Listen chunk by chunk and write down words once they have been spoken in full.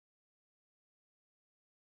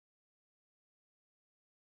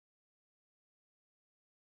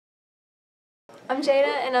I'm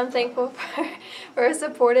Jada, and I'm thankful for a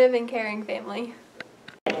supportive and caring family.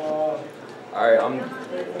 Alright, I'm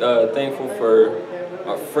thankful for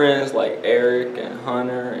my friends like Eric and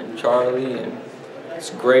Hunter and Charlie, and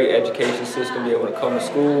it's a great education system, be able to come to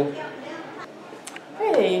school.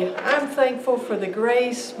 Hey, I'm thankful for the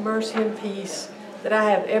grace, mercy, and peace that I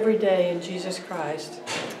have every day in Jesus Christ.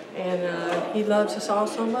 And He loves us all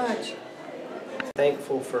so much.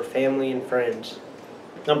 Thankful for family and friends.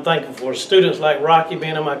 I'm thankful for students like Rocky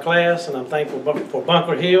being in my class, and I'm thankful for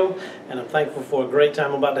Bunker Hill, and I'm thankful for a great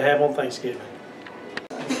time I'm about to have on Thanksgiving.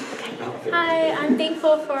 Hi, I'm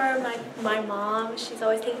thankful for my mom. She's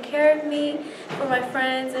always taking care of me, for my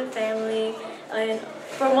friends and family, and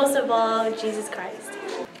for most of all, Jesus Christ.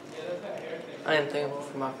 I am thankful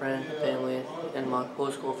for my friends, family, and my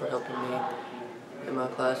whole school for helping me in my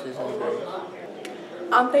classes and grades.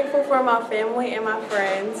 I'm thankful for my family and my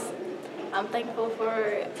friends. I'm thankful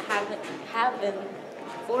for having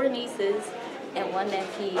 4 nieces and 1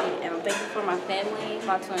 nephew, and I'm thankful for my family,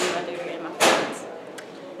 my twin brother, and my friends.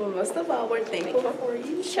 Well, most of all, we're thankful for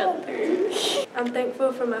each other. I'm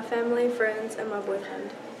thankful for my family, friends, and my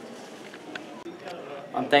boyfriend.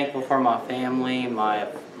 I'm thankful for my family, my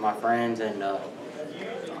friends, and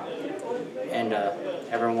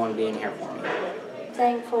everyone being here for me.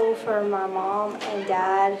 Thankful for my mom and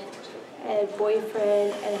dad and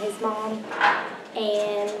boyfriend and his mom,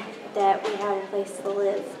 and that we have a place to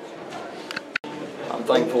live. I'm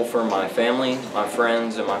thankful for my family, my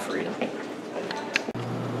friends, and my freedom.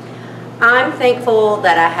 I'm thankful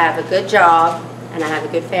that I have a good job, and I have a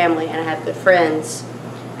good family, and I have good friends,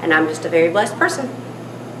 and I'm just a very blessed person.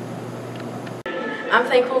 I'm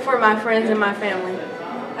thankful for my friends and my family.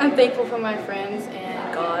 I'm thankful for my friends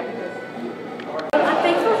and God. I'm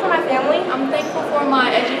thankful for my family. I'm thankful for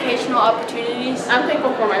my educational opportunities. I'm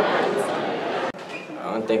thankful for my friends.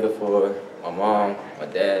 I'm thankful for my mom, my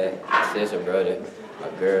dad, my sister, brother, my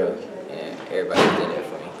girl, and everybody who did that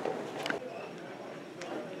for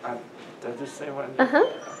me. Did I just say one?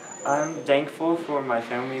 I'm thankful for my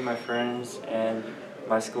family, my friends, and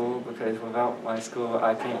my school, because without my school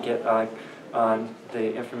I can't get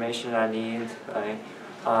the information I need.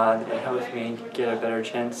 It helps me get a better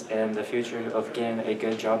chance in the future of getting a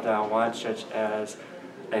good job that I want, such as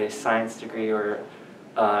a science degree or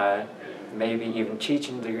maybe even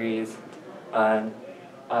teaching degrees.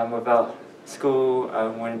 Without school, I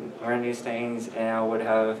wouldn't learn these things, and I would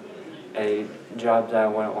have a job that I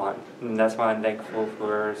wouldn't want. And that's why I'm thankful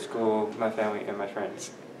for school, my family, and my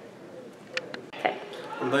friends.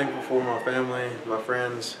 I'm thankful for my family, my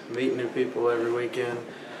friends, meeting new people every weekend.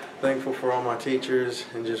 Thankful for all my teachers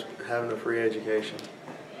and just having a free education.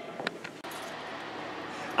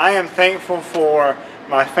 I am thankful for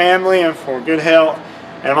my family and for good health,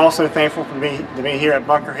 and I'm also thankful to be here at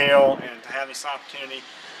Bunker Hill and to have this opportunity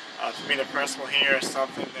to be the principal here. Is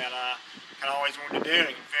something that I kind of always wanted to do, and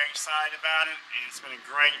I'm very excited about it, and it's been a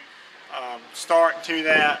great start to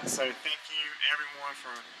that. So thank you everyone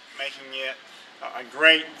for making it a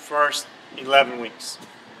great first 11 weeks.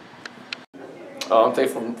 I'm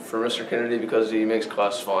thankful for Mr. Kennedy because he makes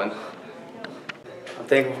class fun. I'm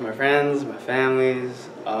thankful for my friends, my families.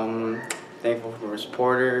 Thankful for Mr.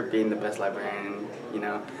 Porter being the best librarian,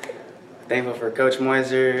 Thankful for Coach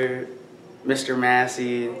Moiser, Mr.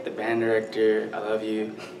 Massey, the band director. I love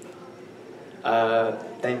you.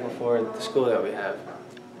 Thankful for the school that we have.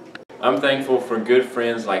 I'm thankful for good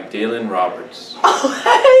friends like Dylan Roberts. Oh,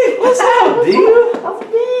 hey, what's up, dude? How's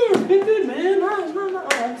it been? It's been good, man.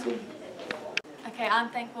 Nice. Okay, I'm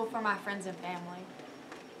thankful for my friends and family.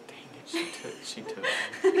 Dang it, she took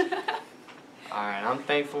it. Alright, I'm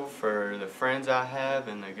thankful for the friends I have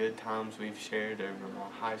and the good times we've shared over my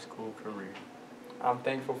high school career. I'm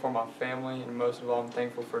thankful for my family, and most of all, I'm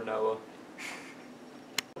thankful for Noah.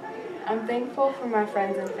 I'm thankful for my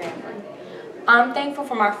friends and family. I'm thankful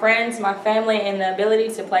for my friends, my family, and the ability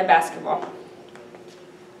to play basketball.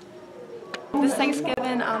 This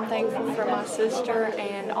Thanksgiving, I'm thankful for my sister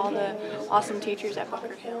and all the awesome teachers at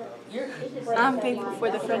Bunker Hill. I'm thankful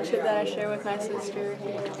for the friendship that I share with my sister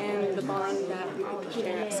and the bond that we get to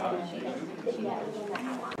share at school.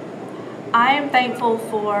 I am thankful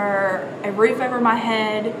for a roof over my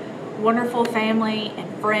head, wonderful family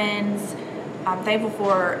and friends. I'm thankful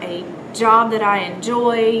for a job that I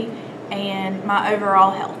enjoy and my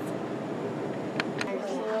overall health.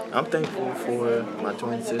 I'm thankful for my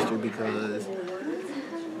twin sister because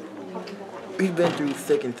we've been through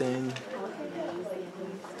thick and thin.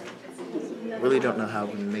 Really don't know how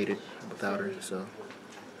we made it without her, so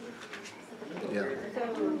yeah.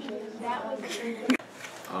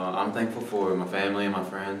 I'm thankful for my family and my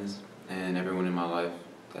friends and everyone in my life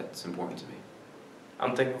that's important to me.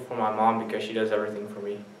 I'm thankful for my mom because she does everything for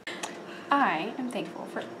me. I am thankful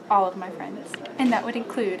for all of my friends, and that would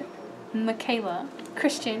include Michaela,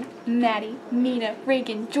 Christian, Maddie, Nina,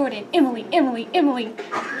 Reagan, Jordan, Emily, and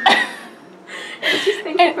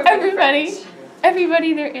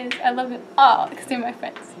everybody there is. I love them all because they're my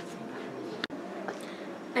friends.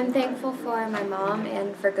 I'm thankful for my mom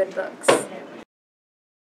and for good books.